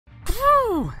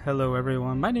Hello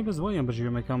everyone, my name is William, but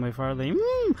you may call me Farley,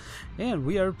 and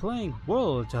we are playing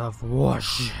World of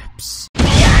Warships.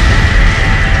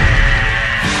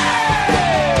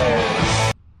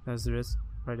 As there is,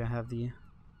 right now I have the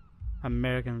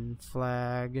American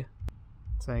flag.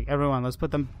 It's like, everyone, let's put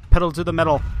the pedal to the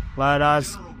metal. Let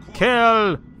us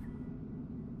kill!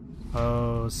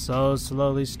 Oh, so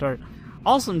slowly start.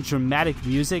 Awesome dramatic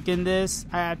music in this,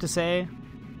 I have to say.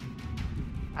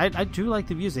 I do like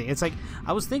the music. It's like,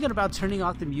 I was thinking about turning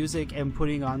off the music and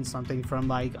putting on something from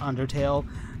like Undertale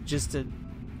just to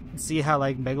see how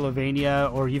like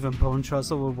Megalovania or even Bone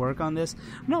Trussell would work on this.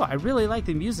 No, I really like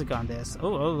the music on this.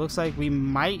 Oh, looks like we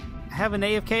might have an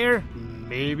AFKer.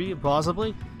 Maybe,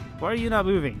 possibly. Why are you not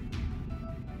moving?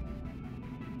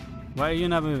 Why are you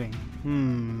not moving?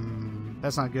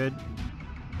 That's not good.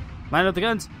 Line up the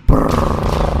guns.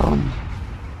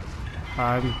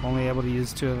 I'm only able to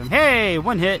use 2 of them. Hey,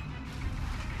 1 hit.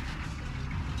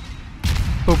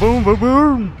 Boom, boom, boom,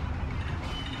 boom.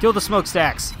 Kill the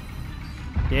smokestacks.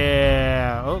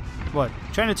 Yeah. Oh, what?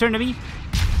 Trying to turn to me?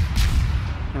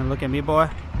 Trying to look at me, boy?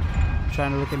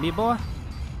 Trying to look at me, boy?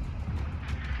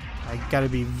 I gotta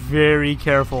be very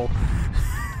careful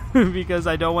because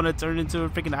I don't want to turn into a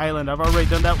freaking island. I've already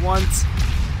done that once.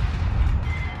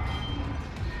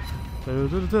 Tale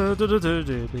of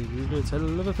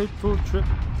a fateful trip.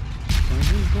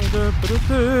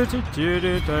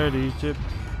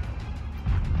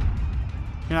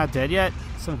 You're not dead yet?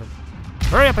 Son of a...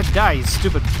 Hurry up and die, you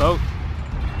stupid boat.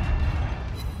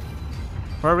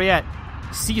 Where are we at?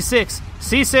 C6!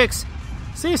 C6!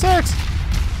 C6!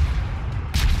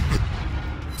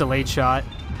 Delayed shot.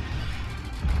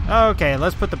 Okay,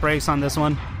 let's put the brakes on this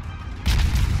one.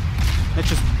 Let's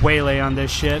just waylay on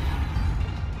this shit.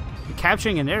 We're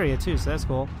capturing an area too, so that's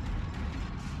cool.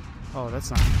 Oh, that's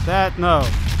not that. No.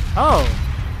 Oh,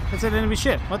 it's an enemy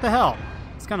ship. What the hell?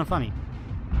 It's kind of funny.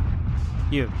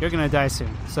 You're gonna die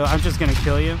soon, so I'm just gonna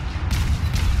kill you.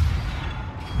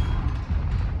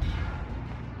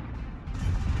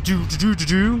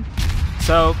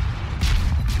 So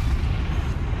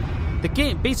the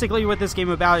game, basically, what this game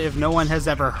about, if no one has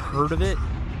ever heard of it,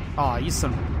 oh, you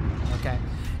son. Okay,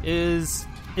 is.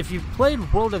 If you've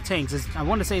played World of Tanks, I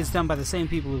want to say it's done by the same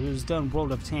people who's done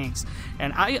World of Tanks,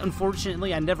 and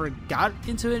unfortunately I never got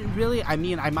into it really. I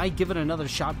mean, I might give it another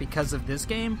shot because of this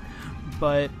game,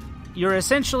 but you're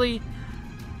essentially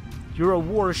a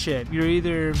warship. You're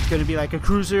either going to be like a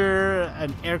cruiser,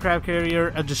 an aircraft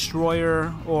carrier, a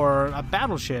destroyer, or a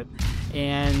battleship,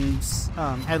 and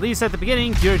at least at the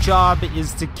beginning, your job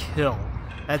is to kill.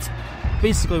 That's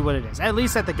basically what it is, at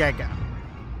least at the get-go.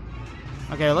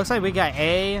 Okay, it looks like we got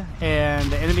A,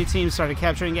 and the enemy team started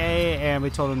capturing A, and we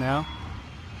told them no.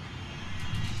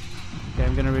 Okay,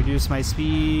 I'm gonna reduce my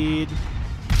speed,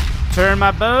 turn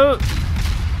my boat,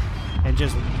 and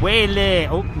just waylay.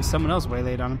 Oh, someone else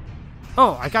waylaid on him.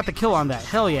 Oh, I got the kill on that.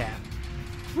 Hell yeah.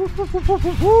 Woo, woo, woo, woo,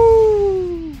 woo,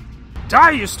 woo.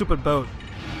 Die, you stupid boat.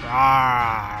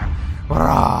 Rawr.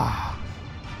 Rawr.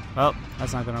 Well,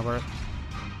 that's not gonna work.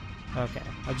 Okay,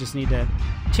 I just need to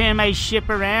turn my ship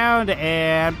around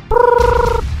and...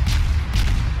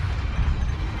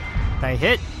 Did I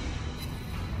hit?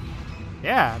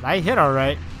 Yeah, I hit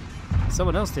alright.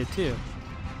 Someone else did too.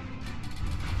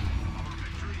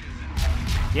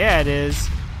 Yeah, it is.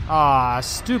 Aw,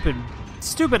 stupid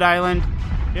island.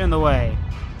 You're in the way.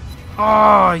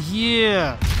 Oh,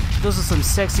 yeah. Those are some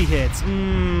sexy hits.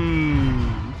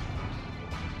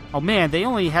 Oh man, they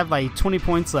only have like 20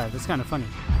 points left. It's kind of funny.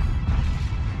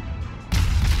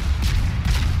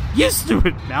 You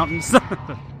stupid mountains!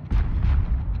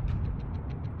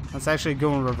 Let's actually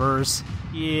go in reverse.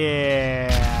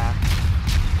 Yeah.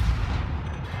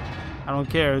 I don't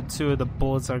care. 2 of the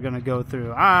bullets are gonna go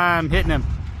through. I'm hitting him.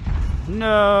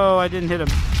 No, I didn't hit him.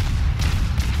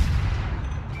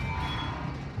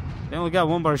 They only got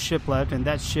 1 more ship left, and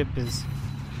that ship is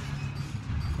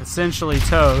essentially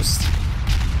toast.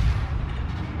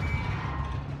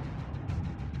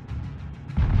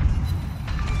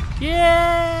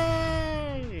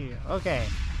 Yay! Okay,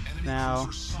 now,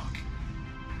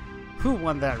 who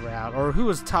won that round? Or who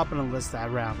was top on the list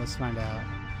that round? Let's find out.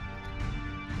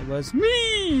 It was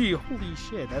me! Holy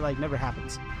shit, that like never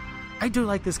happens. I do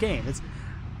like this game.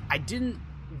 I didn't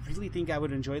really think I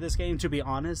would enjoy this game, to be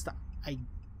honest. I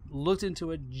looked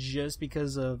into it just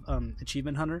because of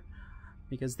Achievement Hunter,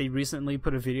 because they recently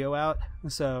put a video out.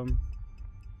 So,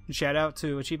 shout out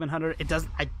to Achievement Hunter.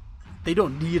 They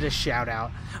don't need a shout out,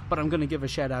 but I'm gonna give a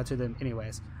shout out to them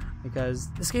anyways,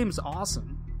 because this game is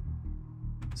awesome.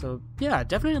 So yeah,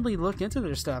 definitely look into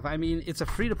their stuff. I mean, it's a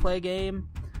free to play game.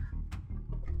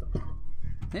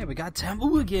 Yeah, we got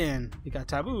Taboo again. We got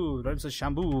Taboo. Rhymes with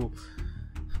Shambu.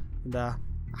 And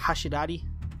Hashidate.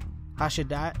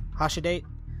 Hashidate.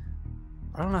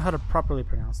 I don't know how to properly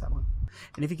pronounce that one.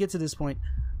 And if you get to this point,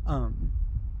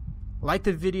 like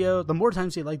the video. The more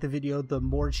times you like the video, the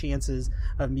more chances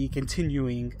of me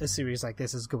continuing a series like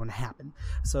this is going to happen.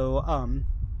 So,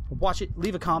 watch it,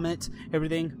 leave a comment,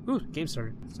 everything. Ooh, game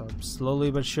started. So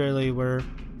slowly but surely we're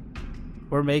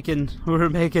making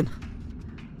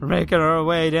our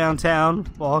way downtown,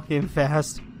 walking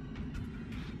fast.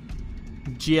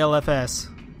 GLFS,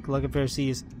 looking for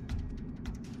C's.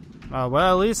 Well,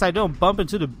 at least I don't bump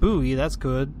into the buoy. That's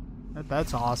good.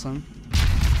 That's awesome.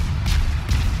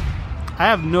 I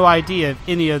have no idea if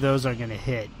any of those are gonna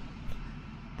hit.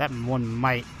 That one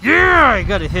might. Yeah, I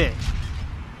got a hit.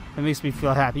 That makes me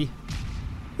feel happy.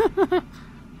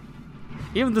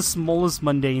 Even the smallest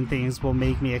mundane things will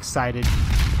make me excited.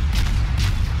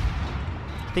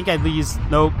 I think at least...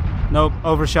 Nope.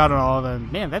 Overshot on all of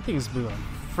them. Man, that thing is moving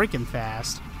freaking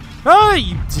fast. Oh,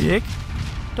 you dick!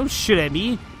 Don't shoot at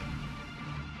me.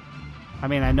 I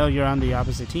mean, I know you're on the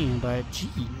opposite team, but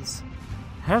jeez.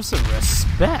 Have some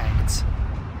respect.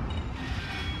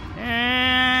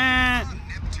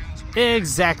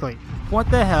 Exactly. What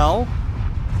the hell?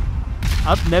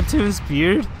 Up Neptune's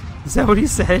beard? Is that what he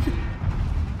said?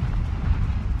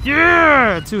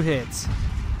 Yeah! 2 hits.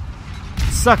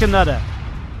 Suck another.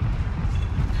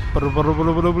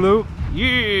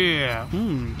 Yeah!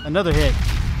 Another hit.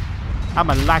 I'm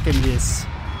liking this.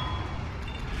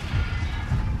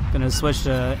 Gonna switch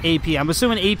to AP. I'm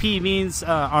assuming AP means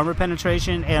armor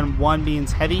penetration and 1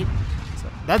 means heavy. So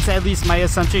that's at least my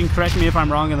assumption. Correct me if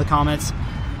I'm wrong in the comments.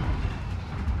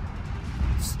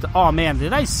 Oh man,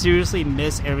 did I seriously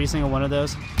miss every single one of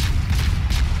those? I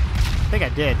think I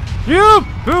did.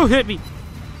 Who hit me?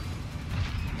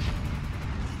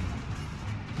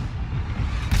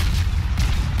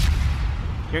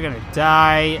 You're gonna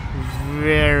die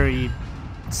very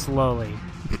slowly.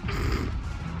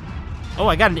 Oh,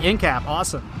 I got an end cap.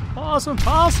 Awesome. Awesome.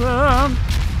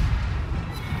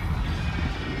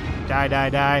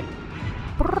 Die.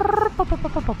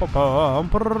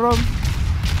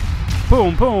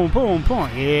 Boom.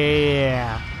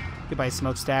 Yeah. Goodbye,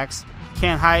 smokestacks.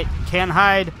 Can't hide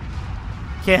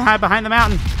behind the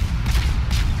mountain.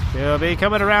 She'll be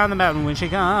coming around the mountain when she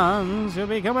comes. I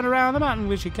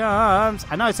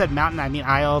know I said mountain, I mean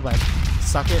isle, but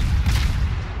suck it.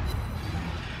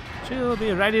 She'll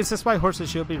be riding 6 white horses.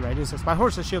 She'll be riding 6 white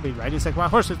horses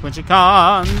when she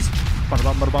comes.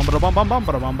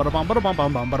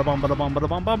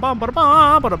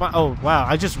 Oh, wow.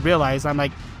 I just realized I'm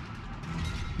like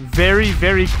very,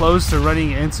 very close to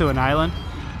running into an island.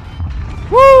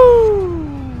 Woo!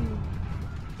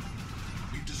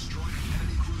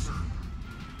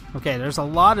 Okay, there's a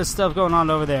lot of stuff going on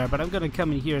over there, but I'm going to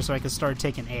come in here so I can start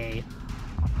taking A.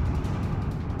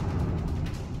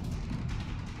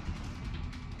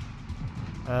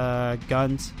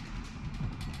 Guns.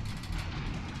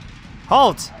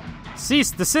 Halt!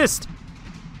 Cease, desist!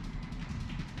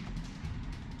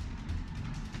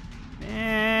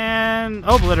 And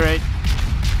obliterate.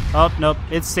 Oh, nope,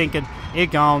 it's sinking.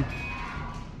 It gone.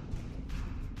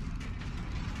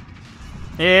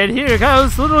 And here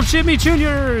goes little Jimmy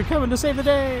Jr. coming to save the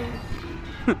day.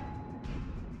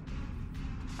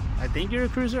 I think you're a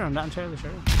cruiser. I'm not entirely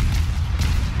sure.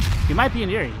 You might be an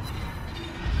Erie. You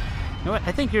know what?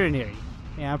 I think you're an Erie.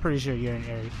 Yeah, I'm pretty sure you're an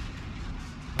Erie.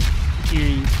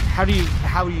 Erie. How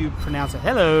do you pronounce it?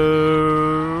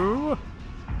 Hello.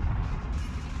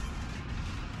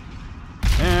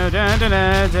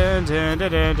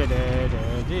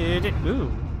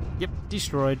 Ooh. Yep,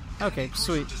 destroyed. Okay,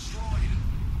 sweet.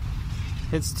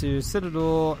 Hits to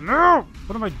Citadel. No!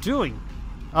 What am I doing?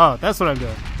 Oh, that's what I'm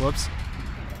doing. Whoops.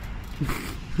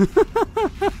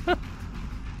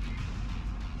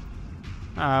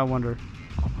 I wonder.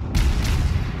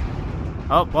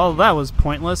 Oh, well, that was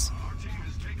pointless.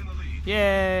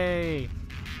 Yay!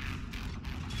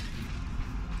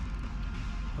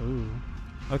 Ooh.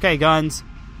 Okay, guns.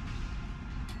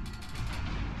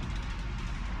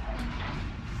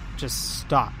 Just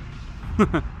stop.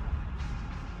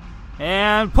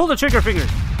 And pull the trigger finger.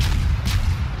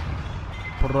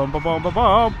 Ooh.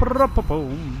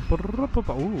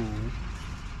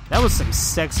 That was some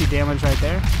sexy damage right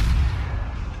there.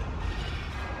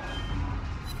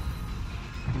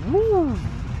 Woo.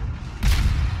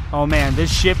 Oh man,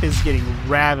 this ship is getting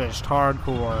ravished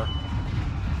hardcore.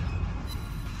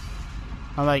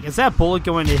 I'm like, is that bullet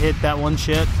going to hit that one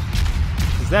ship?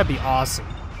 Because that'd be awesome.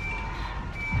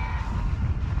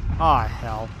 Aw,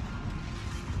 hell.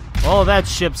 Oh, that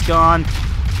ship's gone.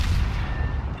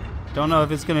 Don't know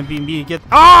if it's gonna be me get.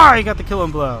 Ah! I got the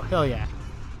killing blow. Hell yeah.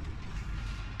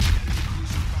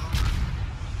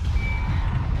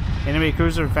 Enemy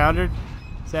cruiser foundered.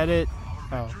 Is that it?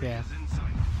 Oh yeah.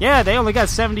 Yeah, they only got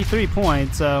 73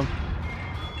 points. So.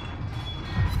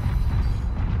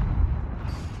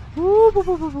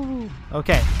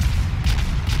 Okay.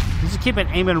 Just keep it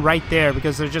aiming right there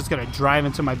because they're just gonna drive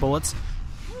into my bullets.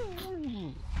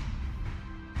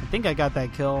 I think I got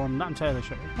that kill. I'm not entirely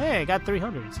sure. Hey, I got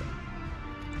 300. So.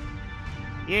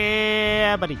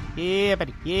 Yeah, buddy. Yeah,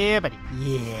 buddy. Yeah, buddy.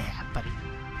 Yeah, buddy.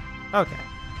 Okay.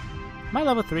 Am I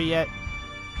level 3 yet?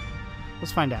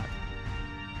 Let's find out.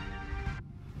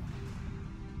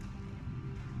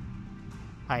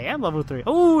 I am level 3.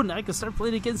 Oh, now I can start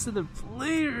playing against other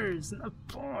players. Not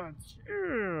bots.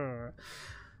 Yeah.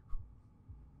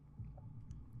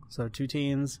 So 2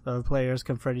 teams of players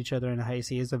confront each other in a high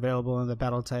seas available in the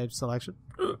battle type selection.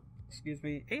 Excuse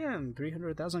me. And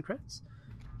 300,000 credits.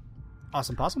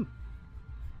 Awesome possum.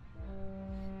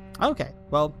 Okay.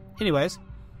 Well, anyways.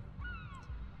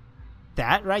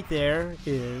 That right there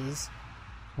is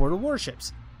World of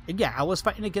Warships. And yeah, I was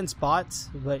fighting against bots,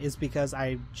 but it's because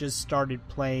I just started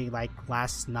playing like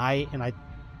last night and I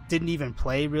didn't even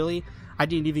play really. I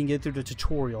didn't even get through the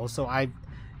tutorial. So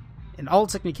in all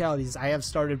technicalities, I have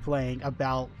started playing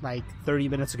about like 30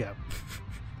 minutes ago.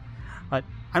 But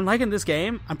I'm liking this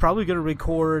game. I'm probably going to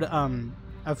record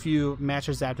a few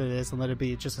matches after this and let it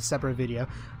be just a separate video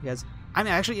because I'm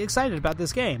actually excited about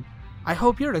this game. I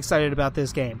hope you're excited about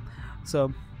this game.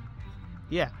 So,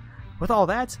 yeah. With all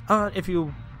that, if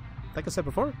you, like I said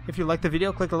before, if you like the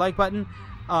video, click the like button.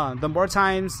 The more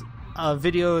times a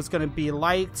video is going to be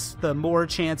liked, the more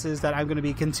chances that I'm going to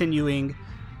be continuing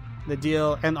the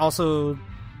deal, and also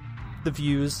the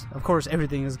views. Of course,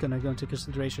 everything is going to go into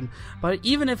consideration. But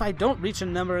even if I don't reach a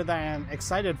number that I'm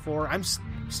excited for, I'm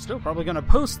still probably going to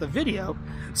post the video.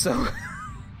 So,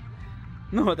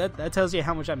 no, that tells you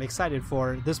how much I'm excited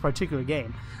for this particular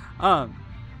game.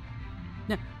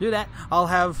 Yeah, do that. I'll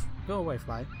have... Go away,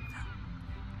 fly.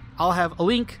 I'll have a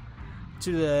link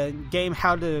to the game,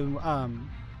 how to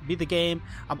beat the game.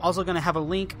 I'm also going to have a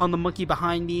link on the monkey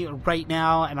behind me right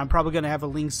now, and I'm probably going to have a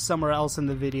link somewhere else in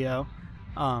the video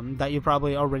that you've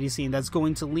probably already seen that's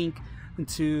going to link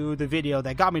to the video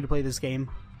that got me to play this game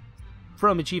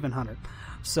from Achievement Hunter.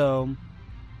 So,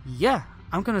 yeah,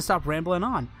 I'm going to stop rambling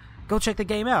on. Go check the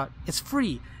game out. It's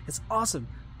free. It's awesome.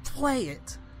 Play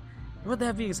it. With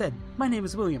that being said, my name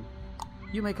is William.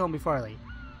 You may call me Farley.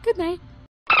 Good night.